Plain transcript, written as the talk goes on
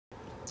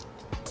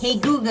Hey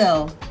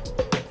Google,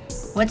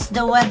 what's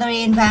the weather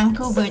in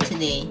Vancouver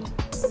today?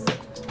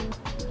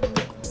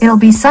 It'll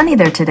be sunny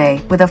there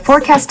today, with a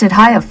forecasted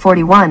high of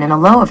 41 and a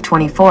low of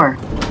 24.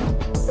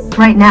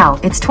 Right now,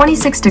 it's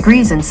 26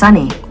 degrees and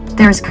sunny.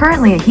 There is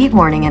currently a heat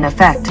warning in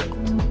effect.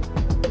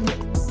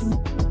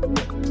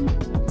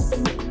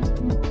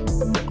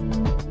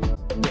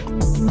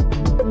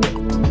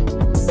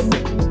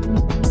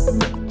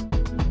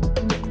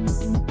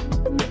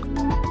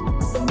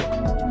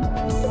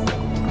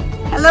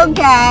 Hello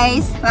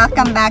guys!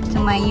 Welcome back to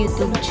my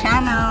YouTube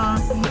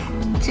channel.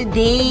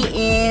 Today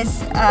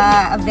is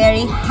a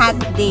very hot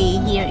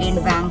day here in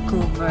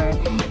Vancouver,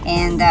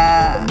 and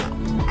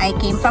I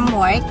came from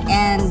work,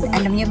 and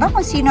alam niyo ba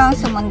kung sino ang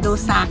sumundo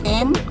sa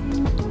akin?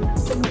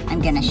 I'm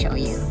gonna show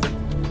you.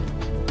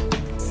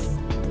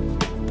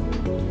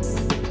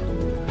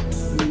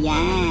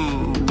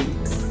 Yan.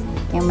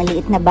 Yung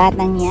maliit na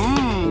batang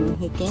yan.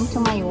 He came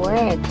to my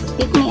work to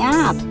pick me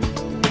up.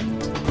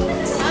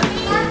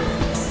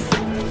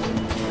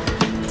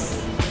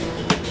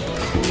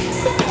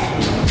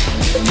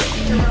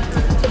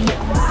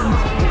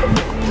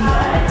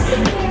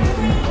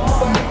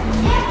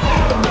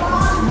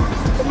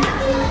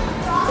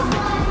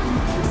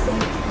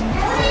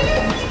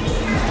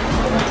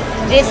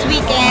 This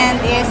weekend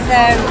is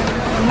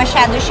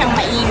masyado siyang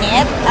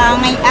mainit.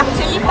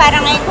 Actually,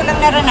 parang ngayon ko lang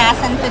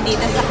naranasan to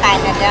dito sa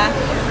Canada.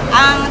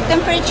 Ang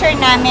temperature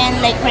namin,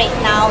 like right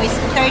now, is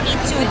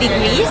 32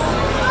 degrees.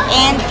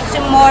 And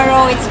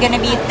tomorrow, it's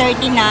gonna be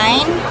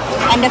 39.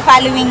 And the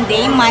following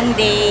day,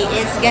 Monday,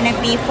 is gonna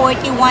be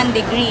 41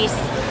 degrees.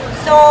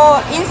 So,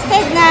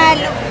 instead na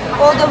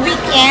all the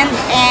weekend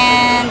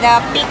and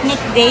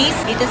picnic days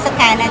dito sa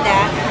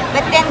Canada,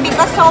 but then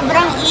because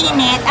sobrang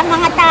init, ang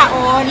mga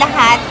tao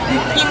lahat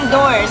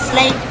indoors.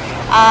 Like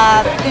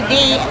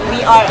today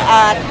we are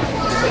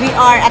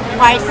at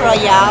Park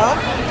Royal.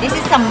 This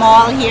is a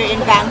mall here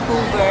in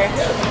Vancouver.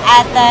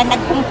 At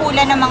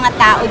nagkumpulan ng mga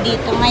tao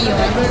dito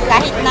ngayon.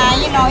 Kahit na,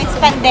 you know, it's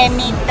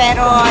pandemic,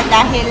 pero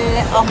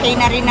dahil okay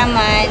na rin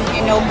naman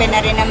and open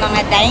na rin ang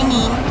mga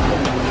dining.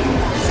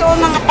 So,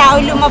 mga tao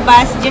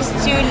lumabas just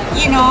to,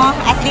 you know,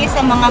 at least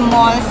sa mga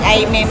malls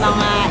ay may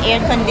mga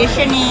air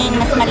conditioning,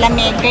 mas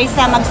malamig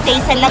kaysa magstay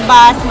sa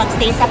labas,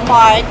 magstay sa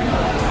park.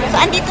 So,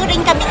 andito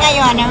rin kami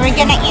ngayon and we're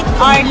gonna eat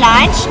our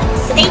lunch.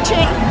 Stay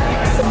tuned!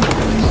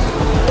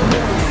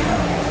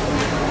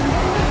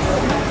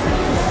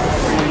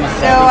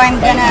 So, I'm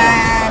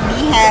gonna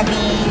be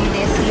having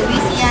this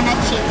Louisiana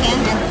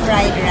chicken and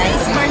fried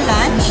rice for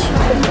lunch.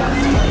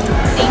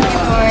 Thank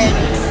you, Lord.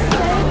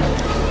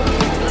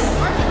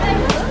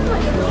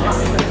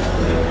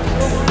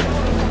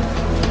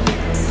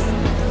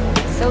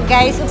 So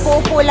guys,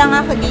 upo lang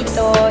ako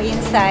dito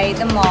inside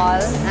the mall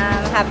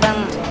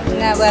habang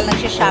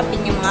nagsha-shopping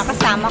yung mga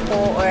kasama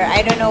ko, or I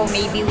don't know,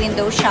 maybe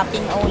window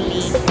shopping only.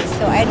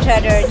 So I'd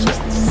rather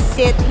just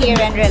sit here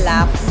and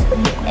relax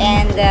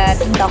and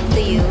to talk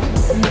to you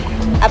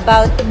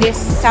about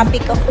this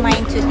topic of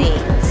mine today.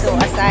 So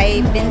as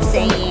I've been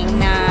saying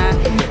na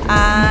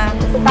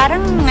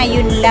parang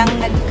ngayon lang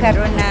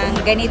nagkaroon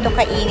ng ganito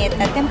kainit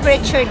na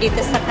temperature dito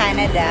sa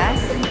Canada.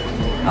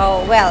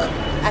 Oh well,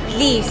 at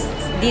least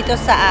dito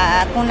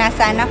sa kung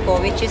nasaan ako,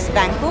 which is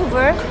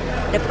Vancouver,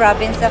 the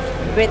province of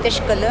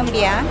British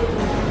Columbia.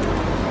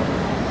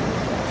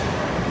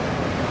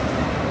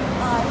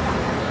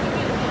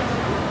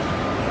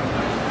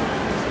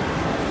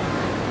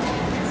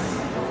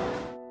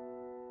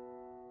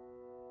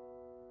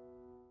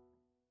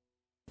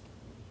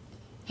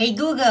 Hey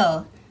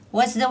Google,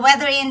 what's the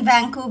weather in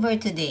Vancouver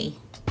today?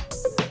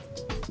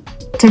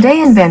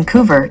 Today in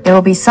Vancouver, it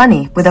will be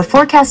sunny, with a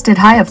forecasted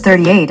high of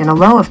 38 and a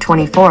low of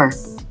 24.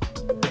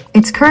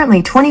 It's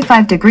currently 25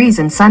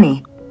 degrees and sunny.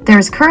 There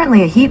is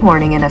currently a heat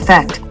warning in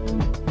effect.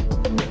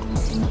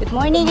 Good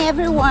morning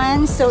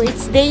everyone. So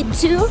it's day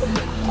 2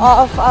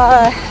 of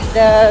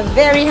the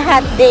very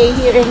hot day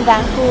here in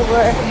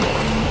Vancouver.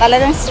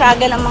 Talagang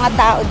struggle ang mga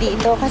tao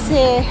dito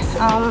kasi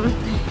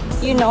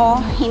you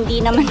know, hindi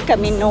naman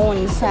kami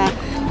known sa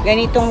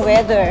ganitong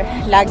weather.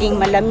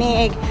 Laging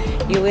malamig.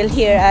 You will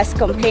hear us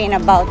complain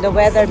about the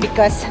weather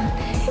because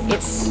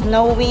it's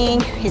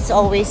snowing, it's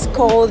always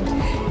cold.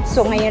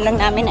 So ngayon lang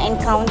namin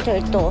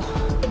na-encounter to.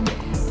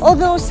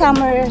 Although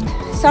summer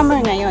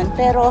ngayon,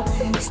 pero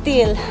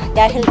still,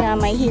 dahil na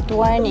may heat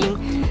warning,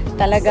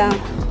 talagang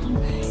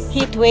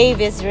heat wave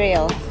is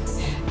real.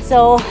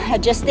 So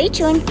just stay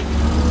tuned.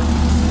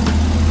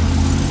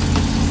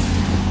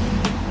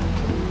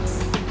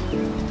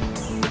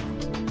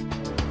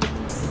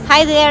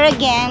 Hi there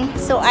again.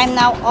 So I'm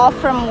now off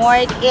from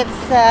work.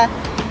 It's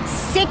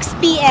 6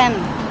 p.m.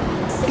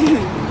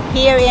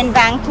 here in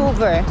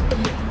Vancouver.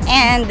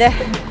 And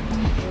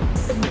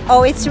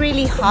oh, it's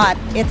really hot.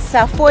 It's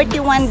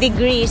 41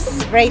 degrees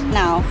right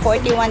now,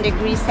 41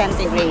 degrees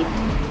centigrade.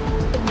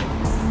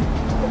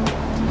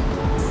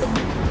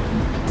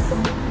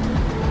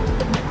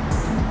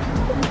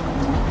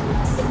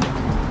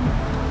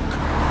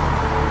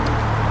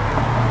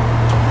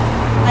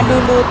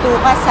 Naluluto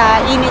ka sa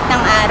init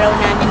ng araw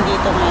namin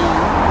dito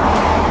ngayon.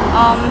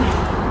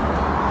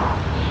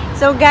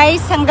 So guys,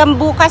 hanggang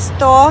bukas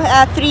to,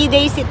 3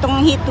 days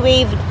itong heat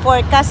wave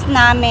forecast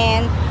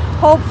namin.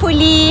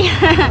 Hopefully,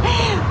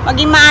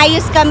 maging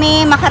maayos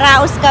kami,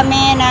 makaraos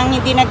kami ng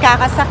hindi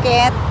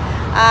nagkakasakit.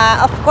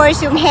 Of course,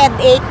 yung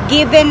headache,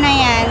 given na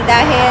yan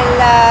dahil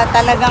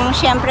talagang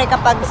syempre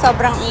kapag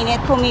sobrang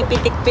init,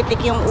 pumipitik-pitik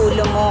yung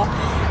ulo mo.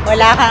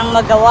 Wala kang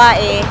magawa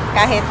eh,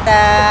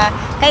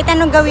 kahit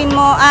anong gawin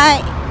mo.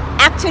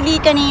 Actually,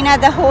 kanina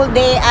the whole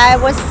day, I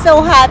was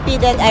so happy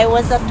that I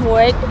was at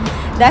work.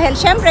 Dahil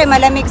syempre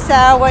malamig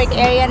sa work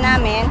area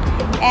namin.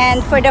 And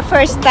for the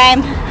first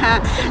time,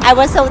 I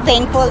was so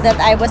thankful that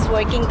I was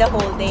working the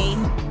whole day.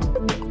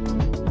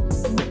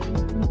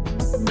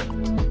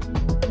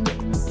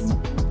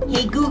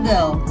 Hey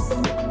Google,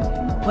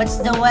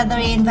 what's the weather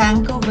in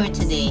Vancouver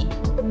today?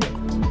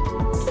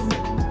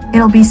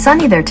 It'll be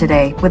sunny there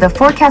today, with a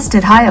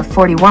forecasted high of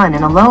 41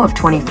 and a low of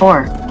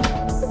 24.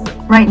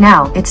 Right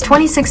now, it's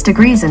 26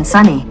 degrees and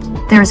sunny.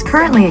 There is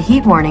currently a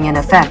heat warning in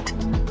effect.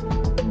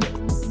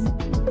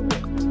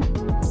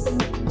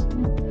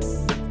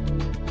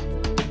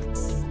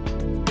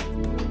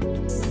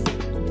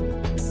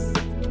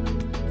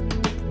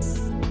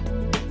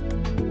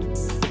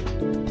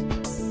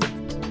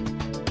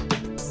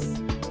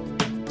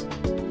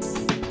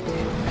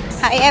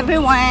 Hi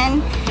everyone!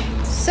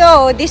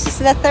 So, this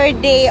is the third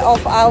day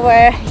of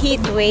our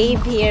heat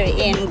wave here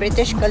in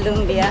British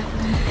Columbia.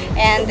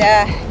 And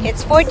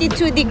it's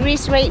 42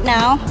 degrees right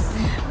now.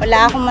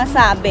 Wala akong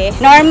masabi.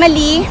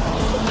 Normally,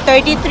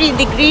 33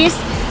 degrees,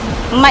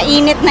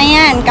 mainit na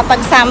yan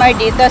kapag summer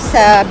dito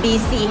sa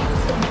BC.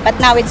 But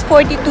now it's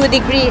 42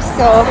 degrees.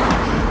 So,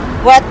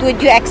 what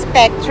would you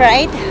expect,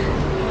 right?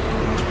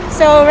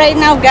 So, right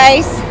now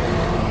guys,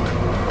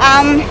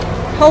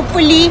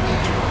 hopefully,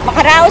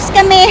 makaraos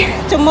kami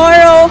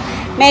tomorrow.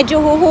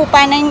 Medyo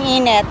huhupa na yung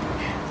init.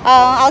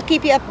 I'll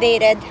keep you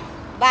updated.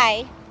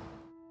 Bye!